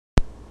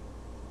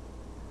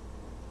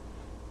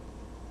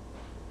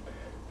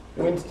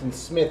Winston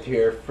Smith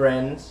here,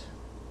 friends.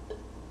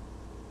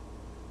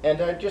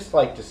 And I'd just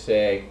like to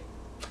say,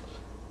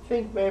 I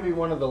think maybe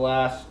one of the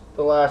last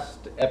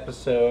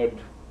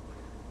episode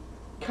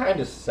kind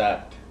of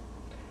sucked.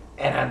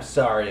 And I'm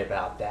sorry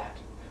about that.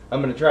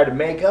 I'm going to try to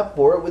make up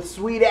for it with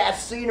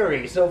sweet-ass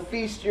scenery, so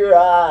feast your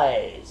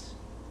eyes.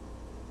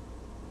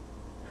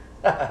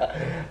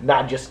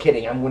 Not just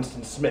kidding, I'm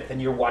Winston Smith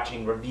and you're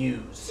watching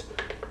Reviews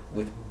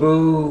with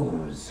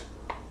Booze.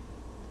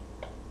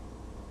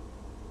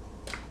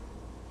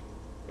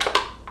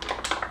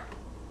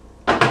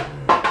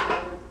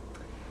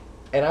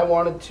 And I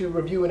wanted to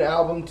review an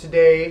album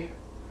today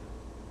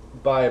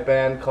by a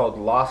band called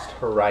Lost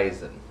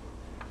Horizen.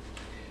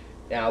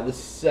 Now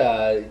this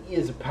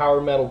is a power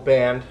metal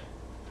band.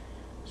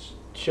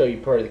 Show you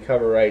part of the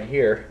cover right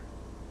here.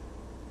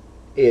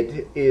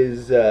 It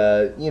is,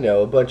 you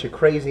know, a bunch of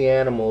crazy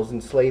animals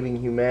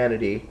enslaving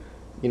humanity.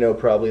 You know,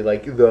 probably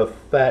like the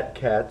fat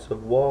cats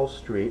of Wall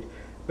Street.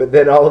 But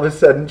then all of a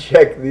sudden,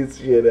 check this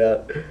shit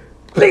out.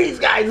 These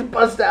guys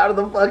bust out of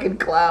the fucking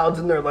clouds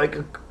and they're like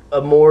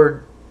a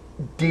more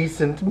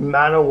decent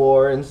man of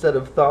war. Instead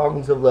of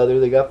thongs of leather,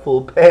 they got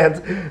full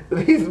pants.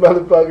 These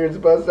motherfuckers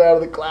bust out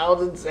of the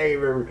clouds and save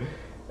her.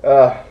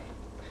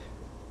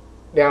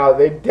 Now,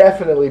 they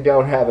definitely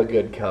don't have a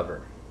good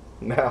cover.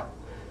 Now,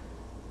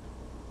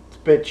 it's a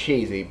bit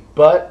cheesy,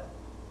 but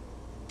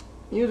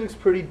music's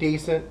pretty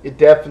decent. It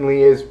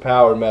definitely is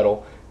power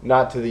metal,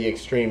 not to the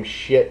extreme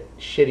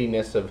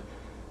shittiness of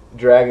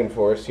Dragon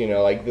Force. You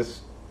know, like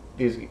these,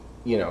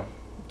 you know,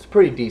 it's a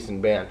pretty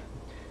decent band.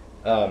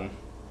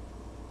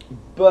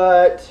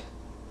 But,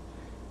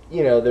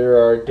 you know, there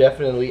are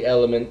definitely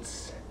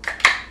elements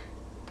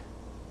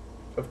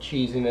of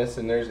cheesiness,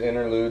 and there's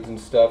interludes and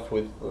stuff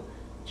with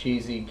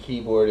cheesy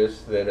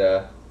keyboardists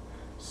that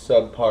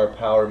subpar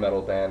power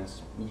metal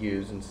bands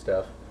use and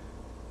stuff.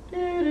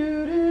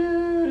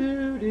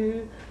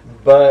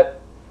 But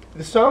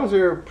the songs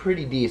are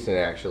pretty decent,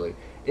 actually.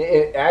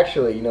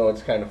 Actually, you know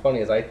what's kind of funny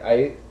is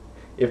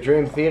if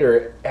Dream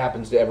Theater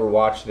happens to ever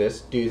watch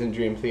this, dudes in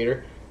Dream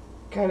Theater,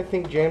 kind of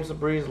think James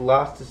LaBrie's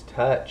lost his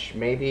touch.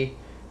 Maybe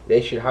they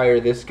should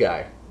hire this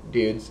guy.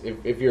 Dudes,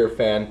 if you're a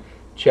fan,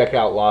 check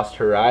out Lost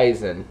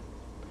Horizen.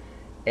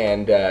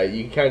 And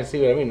you can kind of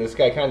see what I mean. This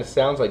guy kind of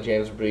sounds like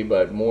James LaBrie,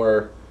 but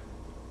more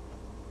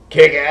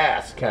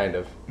kick-ass, kind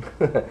of,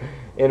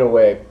 in a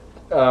way.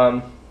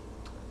 I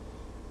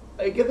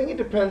think it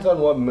depends on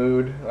what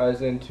mood I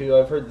was into.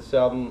 I've heard this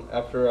album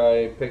after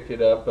I picked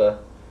it up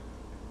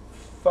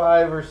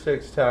 5 or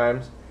 6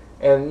 times.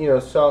 And, you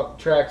know,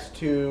 tracks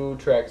 2,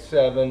 track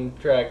 7,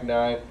 track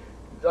 9,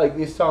 like,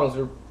 these songs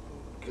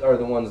are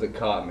the ones that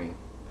caught me.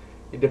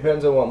 It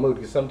depends on what mood,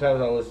 because sometimes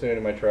I'm listening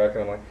to my track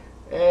and I'm like,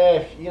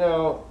 you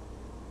know,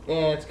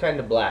 it's kind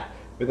of black.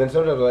 But then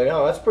sometimes I'm like,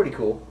 oh, that's pretty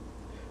cool.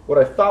 What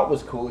I thought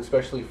was cool,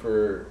 especially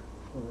for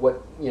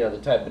what, you know, the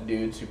type of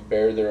dudes who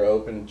bear their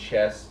open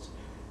chests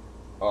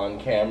on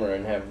camera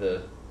and have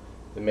the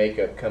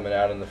makeup coming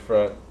out in the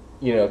front,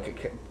 you know,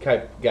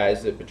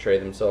 guys that portray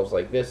themselves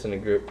like this in a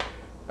group,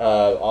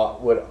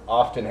 would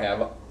often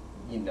have,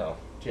 you know,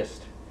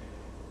 just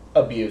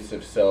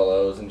abusive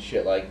solos and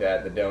shit like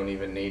that don't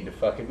even need to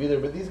fucking be there.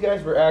 But these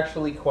guys were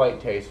actually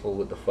quite tasteful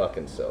with the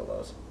fucking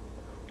solos.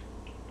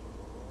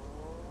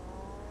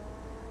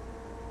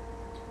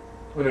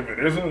 And if it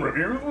isn't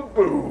Reviews with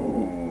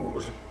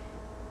Booze.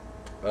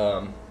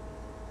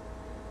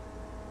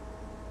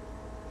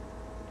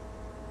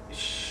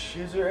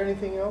 Is there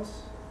anything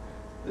else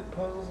that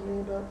puzzles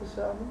me about this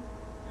album?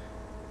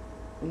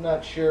 I'm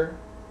not sure.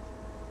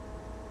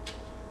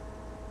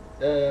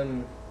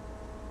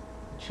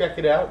 Check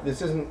it out.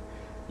 This isn't,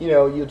 you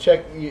know,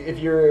 if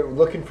you're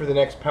looking for the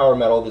next power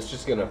metal that's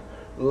just gonna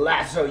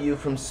lasso you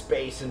from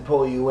space and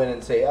pull you in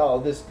and say, oh,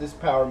 this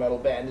power metal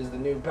band is the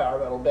new power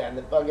metal band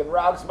that fucking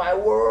rocks my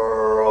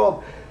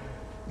world.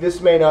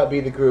 This may not be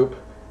the group,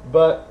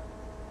 but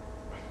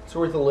it's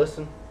worth a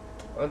listen.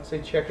 I'd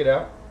say check it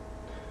out.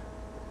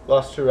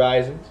 Lost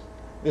Horizons.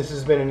 This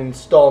has been an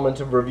installment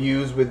of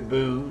Reviews with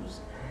Booze.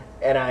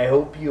 And I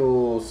hope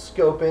you'll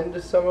scope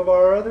into some of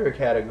our other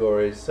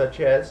categories, such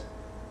as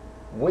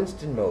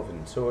Winston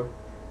Movens or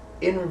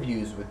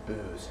Interviews with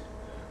Booze.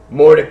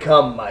 More to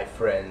come, my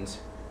friends.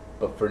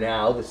 But for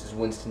now, this is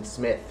Winston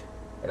Smith,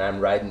 and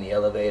I'm riding the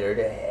elevator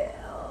to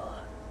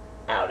hell.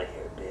 Out of here.